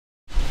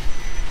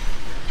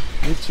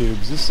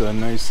YouTubes, this is a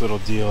nice little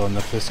deal on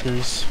the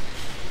Fiskars.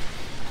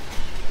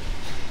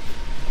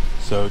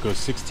 So it goes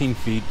 16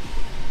 feet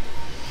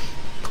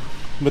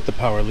with the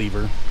power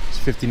lever. It's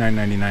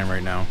 $59.99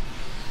 right now.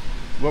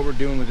 What we're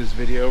doing with this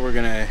video,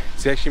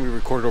 it's actually we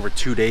recorded over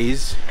 2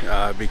 days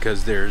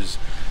because there's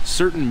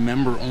certain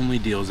member only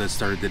deals that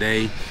started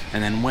today,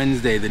 and then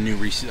Wednesday the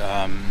new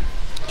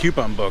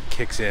coupon book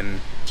kicks in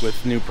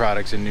with new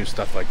products and new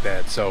stuff like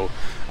that. So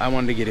I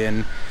wanted to get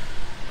in,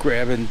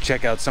 grab and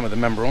check out some of the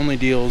member only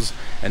deals,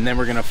 and then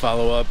we're gonna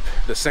follow up.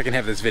 The second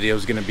half of this video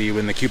is gonna be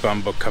when the coupon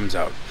book comes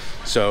out.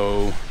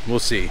 So we'll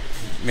see.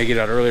 Make it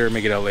out earlier,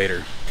 make it out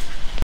later.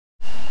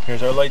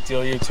 Here's our light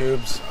deal,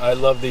 YouTubes. I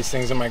love these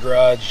things in my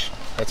garage.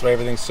 That's why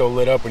everything's so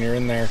lit up when you're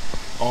in there.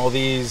 All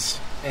these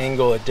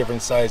angle at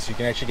different sizes, so you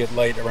can actually get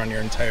light around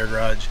your entire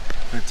garage.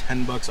 They're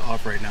 10 bucks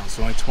off right now,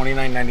 so only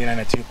 $29.99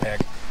 a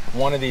 2-pack.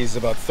 One of these is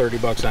about 30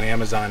 bucks on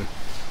Amazon,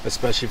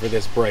 especially for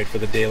this bright, for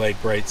the daylight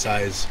bright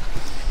size.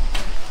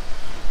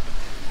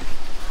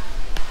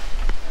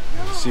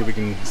 Let's see if we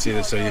can see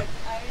this. So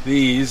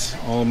these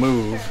all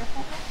move,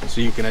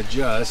 so you can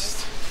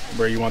adjust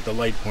where you want the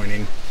light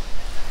pointing.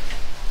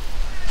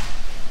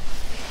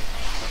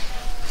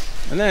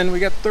 And then we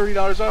got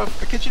 $30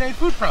 off a KitchenAid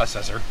food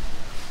processor.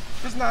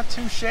 It's not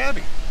too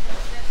shabby.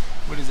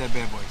 What is that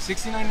bad boy?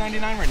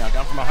 $69.99 right now,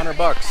 down from 100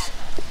 bucks.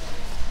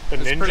 The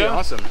That's Ninja? pretty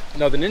awesome.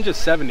 No, the Ninja's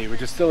 70,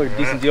 which is still a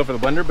decent deal for the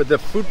blender, but the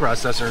food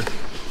processor,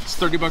 it's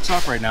 30 bucks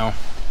off right now.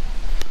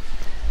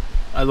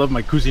 I love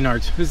my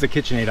Cuisinarts. This is the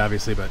KitchenAid,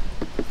 obviously, but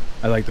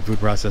I like the food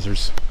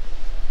processors.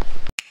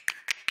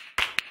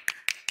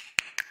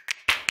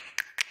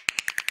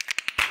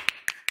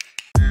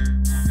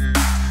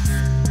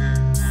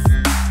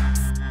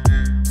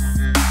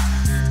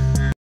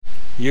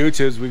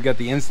 YouTubes, we've got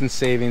the instant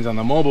savings on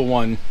the mobile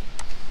one.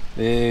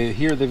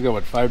 Here they've got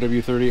what,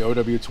 5W30,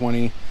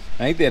 OW20. I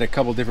think they had a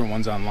couple different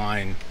ones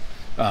online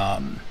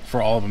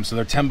for all of them. So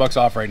they're 10 bucks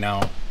off right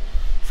now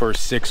for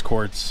 6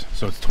 quarts.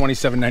 So it's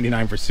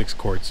 $27.99 for 6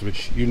 quarts,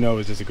 which you know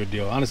is just a good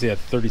deal. Honestly, at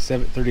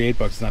 38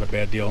 bucks is not a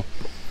bad deal.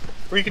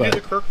 Or you can do the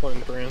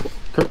Kirkland brand.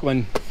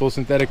 Kirkland full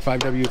synthetic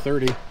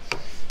 5W30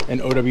 and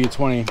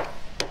OW20,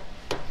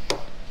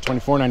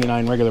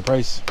 $24.99 regular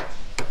price.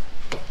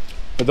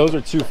 But those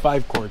are 2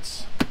 5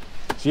 quarts.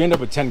 So you end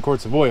up with 10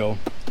 quarts of oil.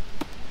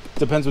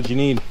 Depends what you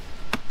need.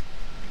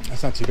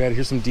 That's not too bad.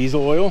 Here's some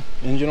diesel oil,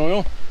 engine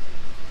oil.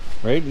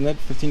 Right? Isn't that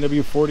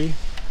 15W40?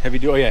 Heavy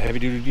duty. Oh yeah, heavy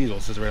duty diesel.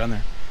 It says right on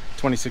there.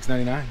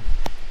 $26.99.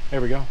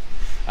 There we go.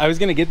 I was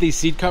gonna get these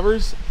seat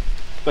covers.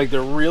 Like,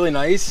 they're really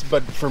nice,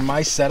 but for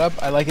my setup,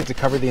 I like it to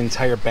cover the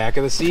entire back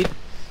of the seat,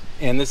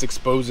 and this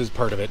exposes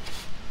part of it.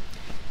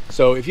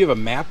 So if you have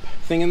a map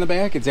thing in the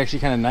back, it's actually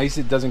kind of nice.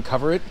 It doesn't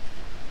cover it,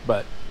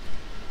 but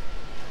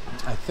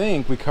I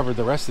think we covered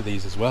the rest of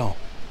these as well.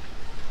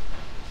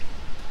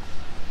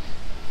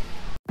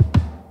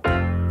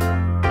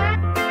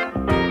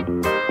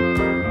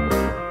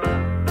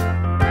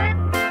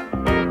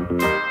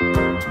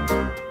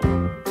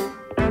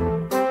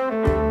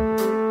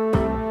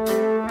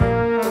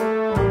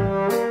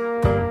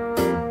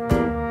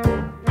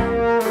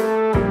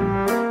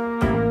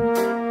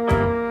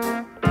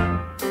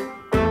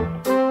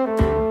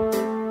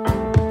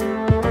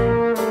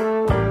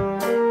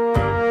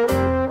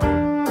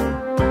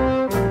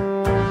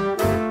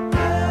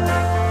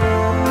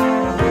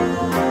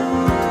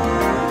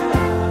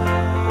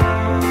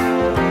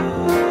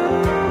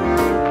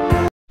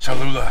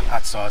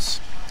 Hot sauce,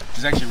 which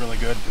is actually really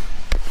good.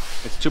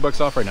 It's 2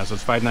 bucks off right now, so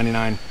it's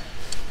 $5.99.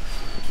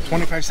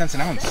 25 cents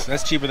an ounce.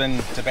 That's cheaper than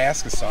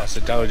Tabasco sauce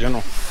at Dollar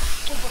General.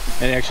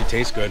 And it actually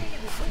tastes good.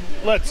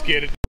 Let's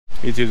get it.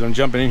 YouTubes, I'm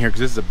jumping in here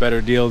because this is a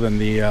better deal than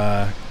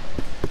the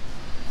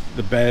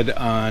bed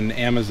on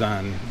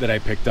Amazon that I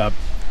picked up.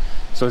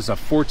 So it's a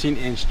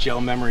 14-inch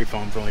gel memory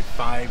foam for only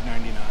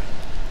 $5.99.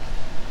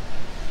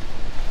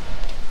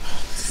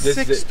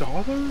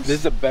 $6? This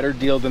is a better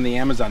deal than the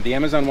Amazon. The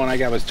Amazon one I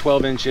got was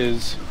 12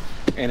 inches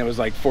and it was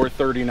like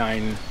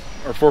 $4.39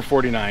 or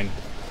 $4.49.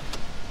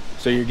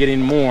 So you're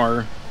getting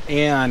more,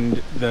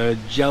 and the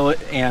gel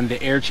and the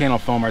air channel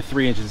foam are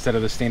 3 inches instead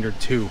of the standard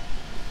 2.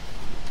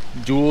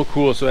 Dual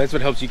cool, so that's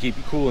what helps you keep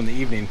it cool in the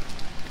evening.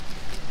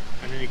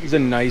 It's a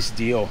nice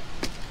deal.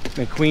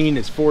 The Queen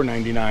is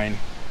 $4.99.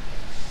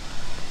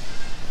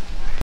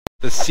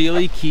 The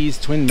Sealy Keys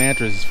twin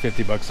mattress is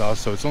 50 bucks off,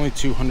 so it's only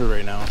 $200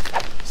 right now.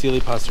 Sealy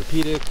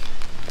Posturepedic.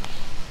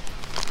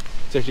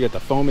 It's actually got the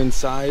foam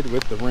inside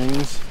with the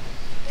rings.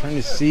 Trying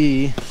to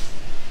see.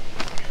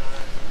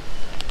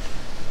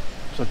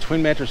 So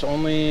twin mattress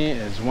only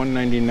is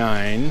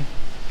 $199.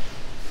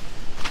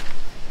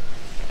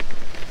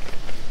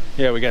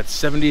 Yeah, we got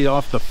 70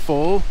 off the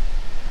full.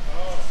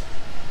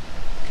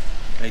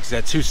 Makes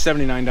that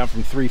 $279 down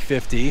from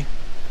 $350.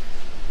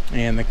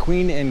 And the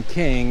Queen and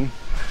King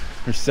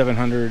are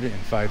 $700 and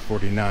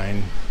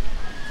 $549.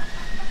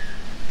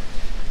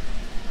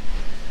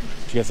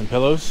 You got some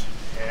pillows?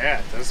 Yeah,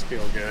 it does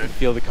feel good.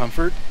 Feel the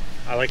comfort?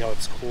 I like how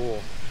it's cool.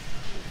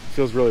 It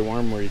feels really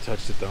warm where you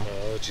touched it though.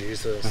 Oh,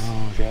 Jesus.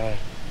 Oh, God.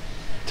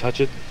 Touch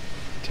it.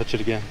 Touch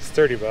it again. It's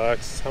 30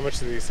 bucks. How much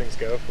do these things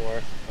go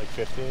for? Like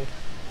 50?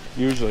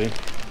 Usually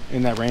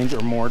in that range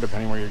or more,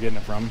 depending where you're getting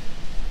it from.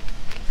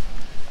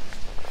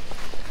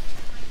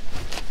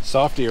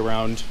 Softy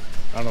around,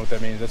 I don't know what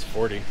that means. That's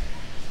 40.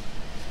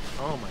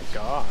 Oh my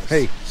gosh.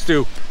 Hey,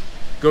 Stu,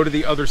 go to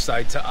the other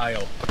side to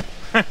aisle.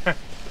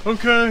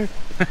 Okay.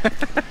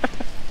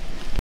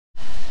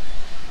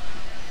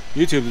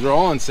 YouTube, they're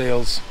all on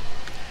sales.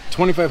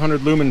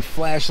 2500 lumen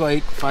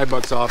flashlight,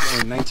 $5 off,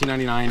 only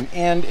 $19.99,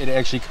 and it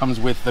actually comes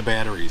with the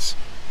batteries,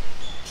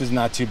 which is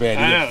not too bad.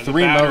 You get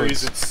 3 the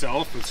batteries modes.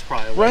 itself is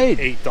probably Right.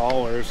 like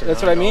 $8.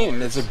 That's what I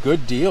mean. It's a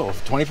good deal.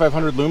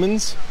 2500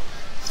 lumens,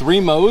 3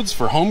 modes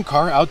for home,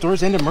 car,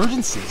 outdoors, and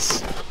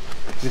emergencies.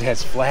 It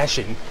has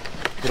flashing.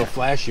 It'll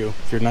flash you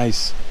if you're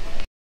nice.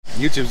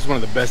 YouTube is one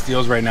of the best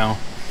deals right now.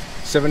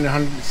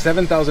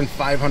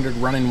 7,500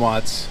 running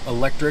watts,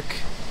 electric,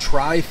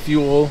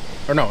 tri-fuel,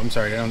 or no, I'm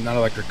sorry, not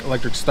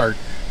electric start,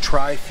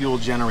 tri-fuel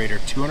generator,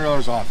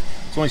 $200 off.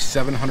 It's only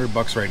 700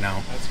 bucks right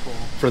now. That's cool.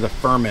 For the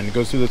Furman. It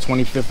goes through the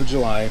 25th of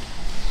July.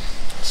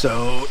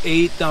 So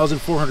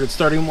 8,400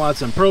 starting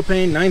watts on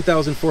propane,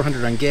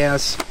 9,400 on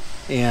gas,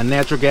 and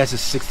natural gas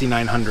is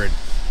 6,900.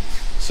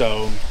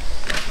 So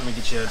let me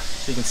get you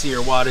so you can see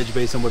your wattage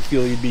based on what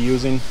fuel you'd be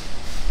using.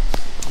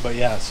 But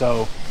yeah,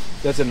 so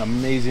that's an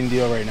amazing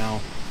deal right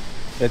now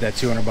at that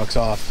 200 bucks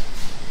off.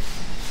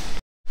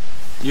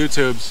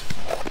 YouTube's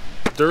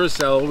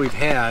Duracell we've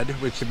had,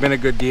 which has been a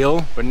good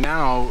deal, but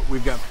now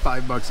we've got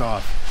 $5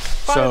 off.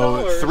 $5.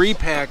 So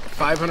 3-pack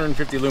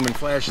 550 lumen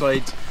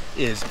flashlight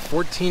is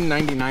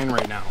 $14.99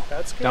 right now.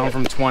 That's good. Down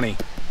from $20.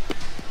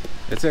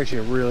 It's actually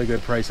a really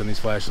good price on these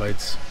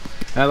flashlights.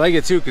 And I like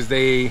it too because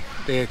they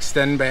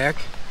extend back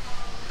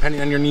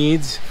depending on your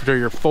needs for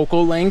your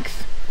focal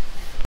length.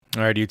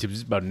 All right, YouTube,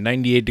 it's about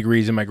 98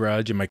 degrees in my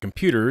garage and my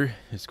computer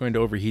is going to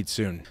overheat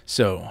soon.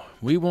 So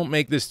we won't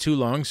make this too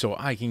long so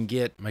I can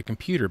get my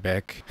computer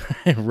back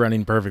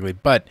running perfectly.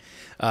 But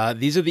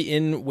these are the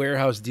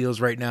in-warehouse deals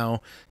right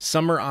now.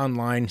 Some are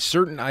online.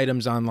 Certain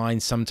items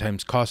online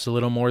sometimes cost a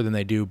little more than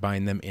they do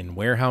buying them in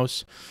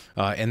warehouse.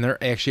 And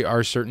there actually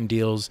are certain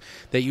deals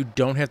that you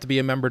don't have to be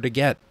a member to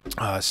get.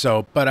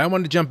 But I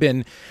wanted to jump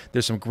in.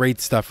 There's some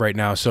great stuff right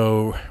now.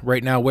 So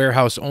right now,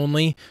 warehouse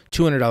only,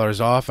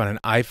 $200 off on an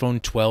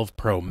iPhone 12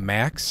 Pro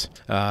Max.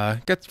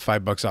 Got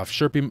 $5 off.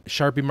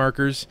 Sharpie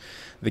markers.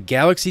 The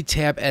Galaxy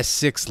Tab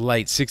S6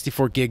 Lite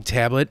 64 gig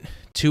tablet.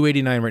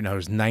 $289 right now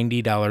is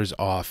 $90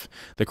 off.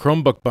 The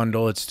Chromebook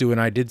bundle that Stu and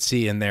I did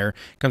see in there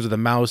comes with a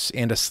mouse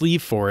and a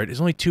sleeve for it. It's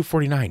only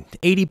 $249,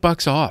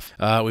 $80 off.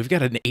 We've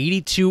got an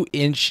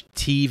 82-inch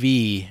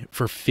TV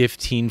for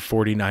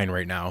 $1549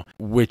 right now,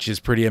 which is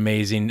pretty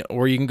amazing.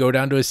 Or you can go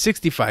down to a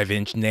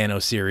 65-inch Nano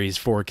Series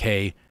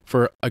 4K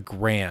for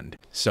 $1,000.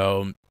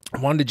 So I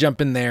wanted to jump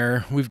in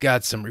there. We've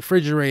got some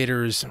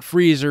refrigerators, some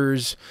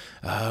freezers.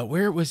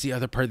 Where was the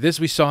other part? This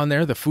we saw in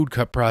there, the food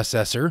cup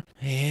processor.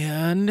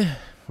 And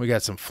we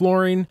got some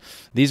flooring.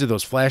 These are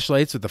those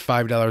flashlights with the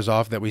 $5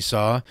 off that we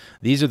saw.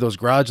 These are those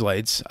garage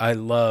lights. I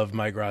love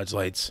my garage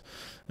lights.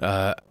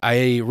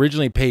 I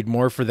originally paid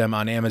more for them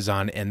on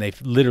Amazon and they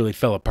literally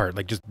fell apart,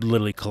 like just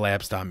literally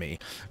collapsed on me.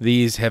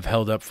 These have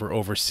held up for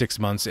over 6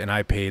 months and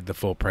I paid the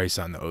full price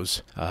on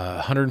those.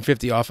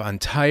 150 off on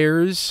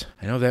tires.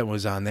 I know that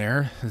was on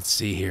there. Let's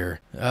see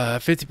here.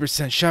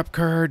 50% shop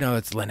card. No,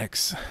 it's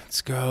Linux.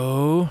 Let's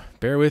go.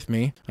 Bear with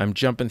me. I'm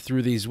jumping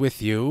through these with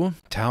you.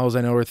 Towels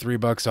I know are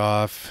 $3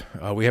 off.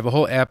 We have a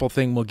whole Apple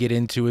thing we'll get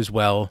into as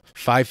well.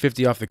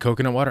 $5.50 off the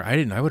coconut water. I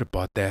would have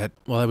bought that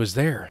while I was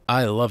there.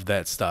 I love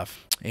that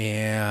stuff.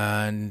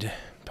 And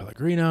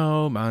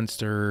Pellegrino,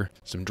 Monster,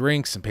 some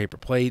drinks, some paper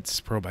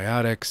plates,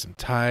 probiotics, some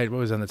Tide. What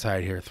was on the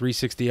Tide here?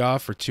 $360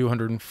 off for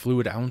 200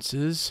 fluid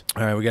ounces.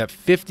 All right, we got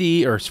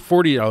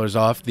 $40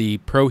 off the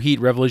Pro Heat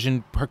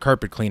Revolution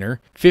carpet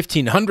cleaner.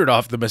 $1,500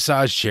 off the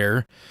massage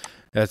chair.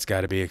 That's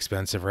got to be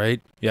expensive,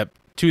 right? Yep,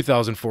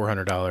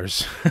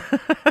 $2,400.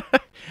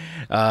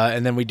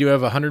 And then we do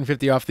have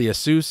 $150 off the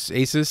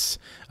Asus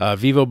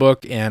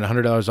VivoBook and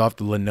 $100 off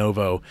the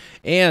Lenovo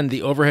and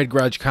the overhead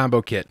garage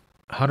combo kit.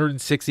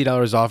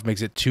 $160 off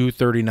makes it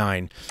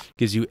 $239.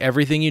 Gives you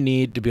everything you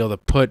need to be able to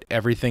put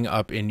everything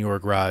up in your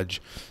garage.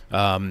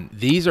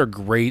 These are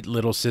great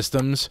little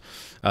systems.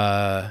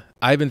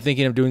 I've been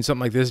thinking of doing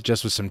something like this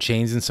just with some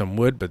chains and some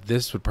wood, but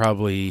this would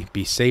probably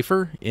be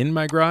safer in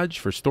my garage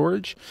for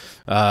storage.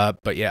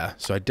 But yeah,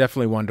 so I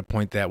definitely wanted to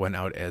point that one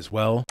out as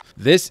well.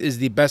 This is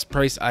the best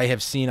price I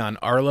have seen on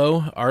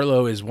Arlo.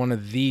 Arlo is one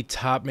of the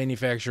top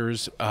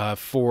manufacturers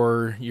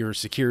for your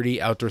security,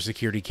 outdoor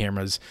security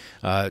cameras.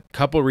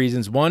 Couple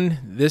reasons. One,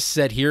 this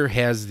set here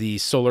has the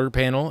solar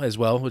panel as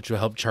well, which will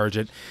help charge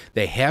it.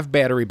 They have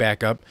battery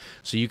backup,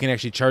 so you can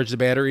actually charge the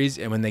batteries,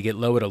 and when they get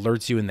low, it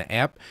alerts you in the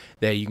app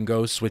that you can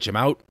go switch them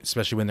out,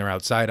 especially when they're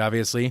outside,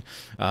 obviously,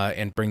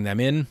 and bring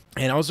them in.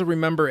 And also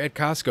remember at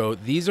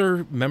Costco, these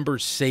are member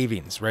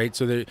savings, right?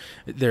 So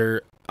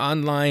they're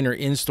online or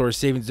in-store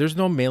savings, there's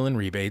no mail-in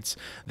rebates.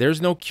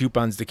 There's no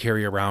coupons to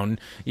carry around.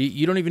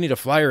 You don't even need a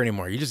flyer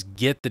anymore. You just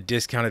get the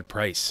discounted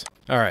price.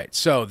 All right,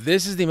 so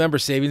this is the member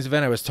savings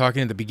event I was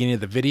talking at the beginning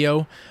of the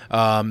video.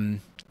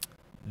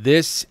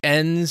 This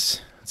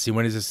ends... Let's see,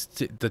 when is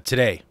this?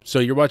 Today. So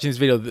you're watching this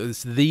video.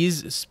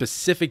 These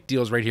specific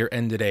deals right here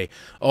end today.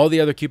 All the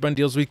other coupon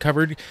deals we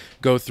covered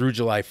go through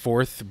July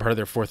 4th, part of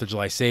their 4th of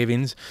July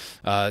savings.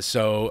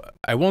 So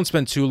I won't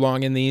spend too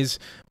long in these,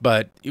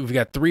 but we've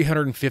got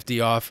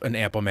 $350 off an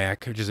Apple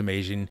Mac, which is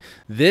amazing.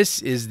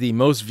 This is the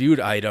most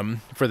viewed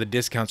item for the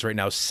discounts right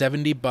now.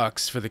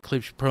 $70 for the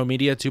Clips Pro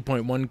Media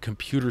 2.1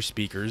 computer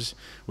speakers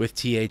with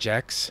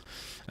THX.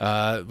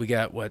 We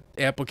got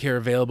Apple Care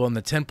available in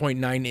the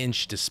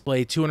 10.9-inch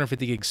display,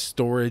 250 gig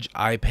storage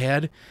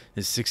iPad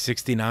is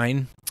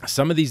 $669.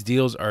 Some of these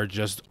deals are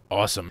just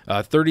awesome.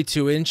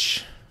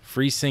 32-inch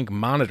FreeSync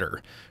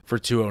monitor for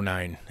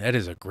 $209. That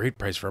is a great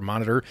price for a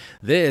monitor.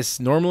 This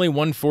normally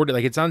 $140,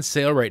 like it's on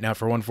sale right now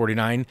for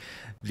 $149.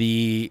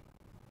 The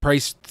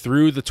price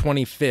through the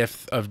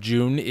 25th of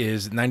June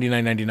is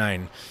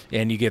 $99.99,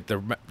 and you get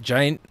the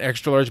giant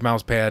extra large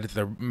mouse pad,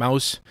 the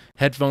mouse,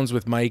 headphones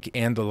with mic,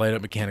 and the light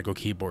up mechanical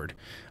keyboard,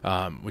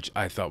 which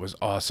I thought was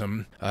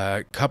awesome.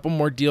 A couple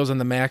more deals on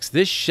the Macs.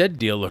 This shed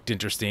deal looked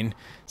interesting.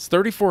 It's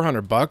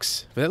 $3,400,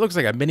 but that looks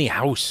like a mini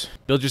house.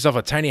 Build yourself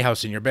a tiny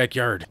house in your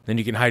backyard, then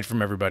you can hide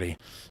from everybody.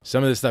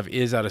 Some of this stuff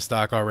is out of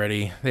stock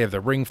already. They have the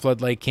Ring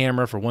floodlight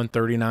camera for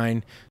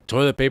 $139,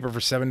 toilet paper for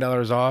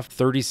 $7 off,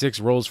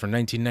 36 rolls for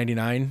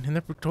 $19.99, and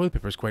the toilet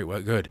paper is quite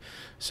good.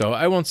 So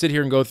I won't sit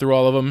here and go through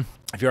all of them.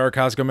 If you are a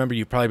Costco member,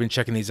 you've probably been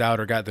checking these out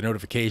or got the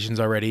notifications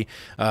already,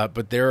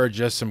 but there are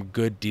just some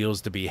good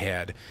deals to be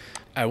had.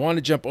 I want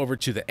to jump over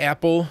to the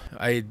Apple.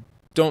 I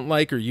don't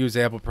like or use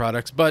Apple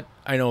products, but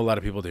I know a lot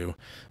of people do.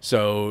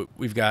 So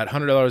we've got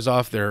 $100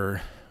 off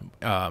their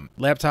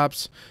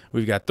laptops.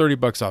 We've got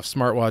 $30 off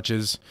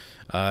smartwatches,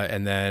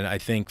 and then I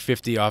think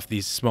 $50 off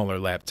these smaller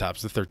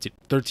laptops, the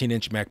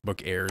 13-inch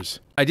MacBook Airs.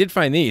 I did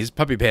find these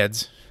puppy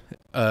pads.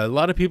 A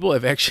lot of people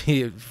have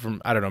actually,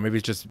 I don't know, maybe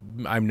it's just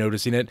I'm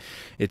noticing it.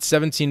 It's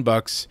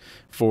 $17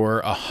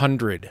 for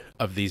 100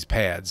 of these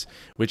pads,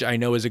 which I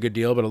know is a good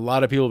deal, but a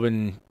lot of people have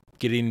been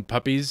getting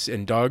puppies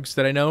and dogs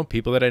that I know,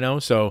 people that I know.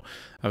 So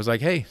I was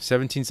like, hey,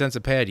 17 cents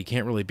a pad. You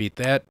can't really beat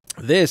that.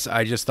 This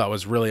I just thought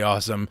was really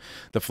awesome.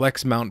 The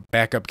flex mount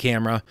backup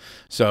camera.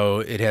 So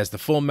it has the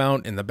full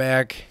mount in the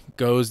back.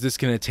 This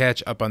can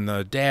attach up on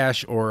the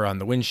dash or on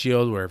the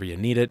windshield, wherever you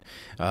need it.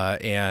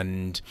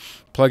 And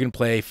plug and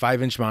play,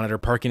 5-inch monitor,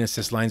 parking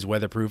assist lines,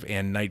 weatherproof,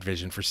 and night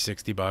vision for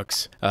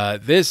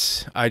 $60.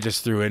 This I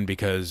just threw in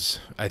because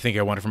I think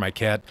I want it for my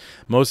cat.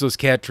 Most of those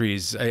cat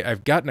trees,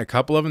 I've gotten a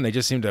couple of them. They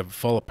just seem to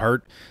fall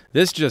apart.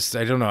 This just,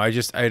 I don't know.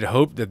 I'd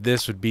hope that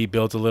this would be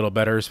built a little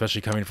better,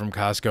 especially coming from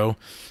Costco,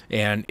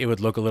 and it would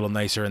look a little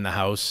nicer in the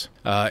house.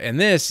 And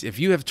this, if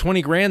you have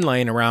 20 grand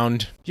lying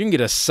around, you can get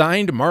a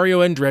signed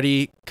Mario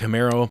Andretti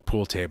Camaro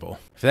pool table.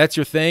 If that's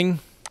your thing,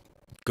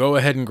 go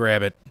ahead and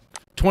grab it.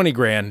 20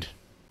 grand.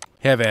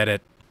 Have at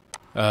it.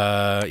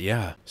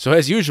 Yeah. So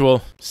as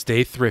usual,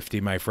 stay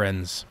thrifty, my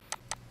friends.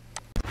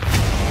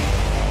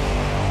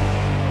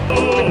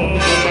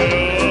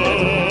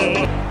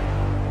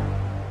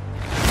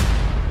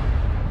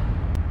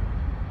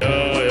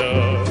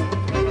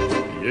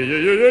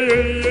 Yeah.